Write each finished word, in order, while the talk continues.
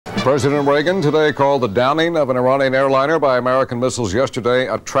President Reagan today called the downing of an Iranian airliner by American missiles yesterday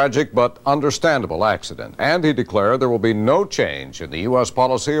a tragic but understandable accident. And he declared there will be no change in the U.S.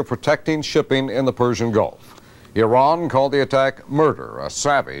 policy of protecting shipping in the Persian Gulf. Iran called the attack murder, a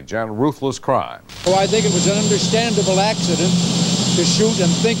savage and ruthless crime. Oh, I think it was an understandable accident to shoot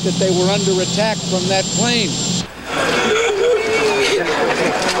and think that they were under attack from that plane.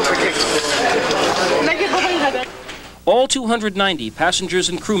 All 290 passengers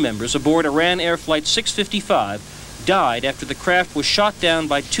and crew members aboard Iran Air Flight 655 died after the craft was shot down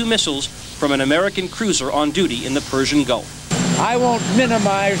by 2 missiles from an American cruiser on duty in the Persian Gulf. I won't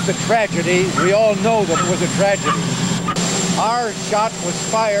minimize the tragedy. We all know that it was a tragedy. Our shot was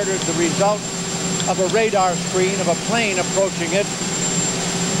fired as the result of a radar screen of a plane approaching it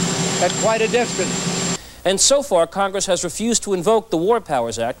at quite a distance. And so far, Congress has refused to invoke the War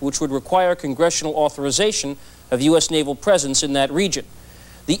Powers Act, which would require congressional authorization of U.S. naval presence in that region.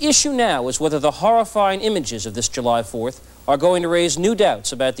 The issue now is whether the horrifying images of this July 4th are going to raise new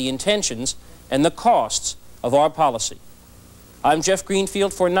doubts about the intentions and the costs of our policy. I'm Jeff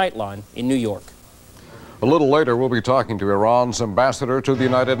Greenfield for Nightline in New York. A little later, we'll be talking to Iran's ambassador to the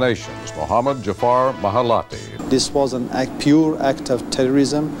United Nations, Mohammad Jafar Mahalati. This was an pure act of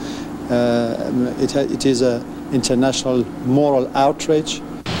terrorism. It is an international moral outrage.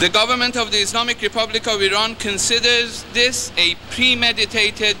 The government of the Islamic Republic of Iran considers this a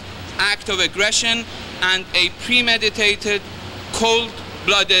premeditated act of aggression and a premeditated,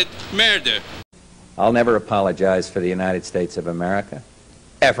 cold-blooded murder. I'll never apologize for the United States of America,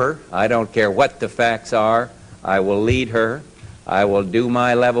 ever. I don't care what the facts are. I will lead her. I will do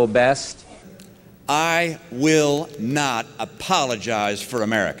my level best. I will not apologize for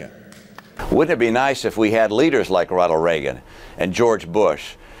America. Wouldn't it be nice if we had leaders like Ronald Reagan and George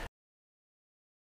Bush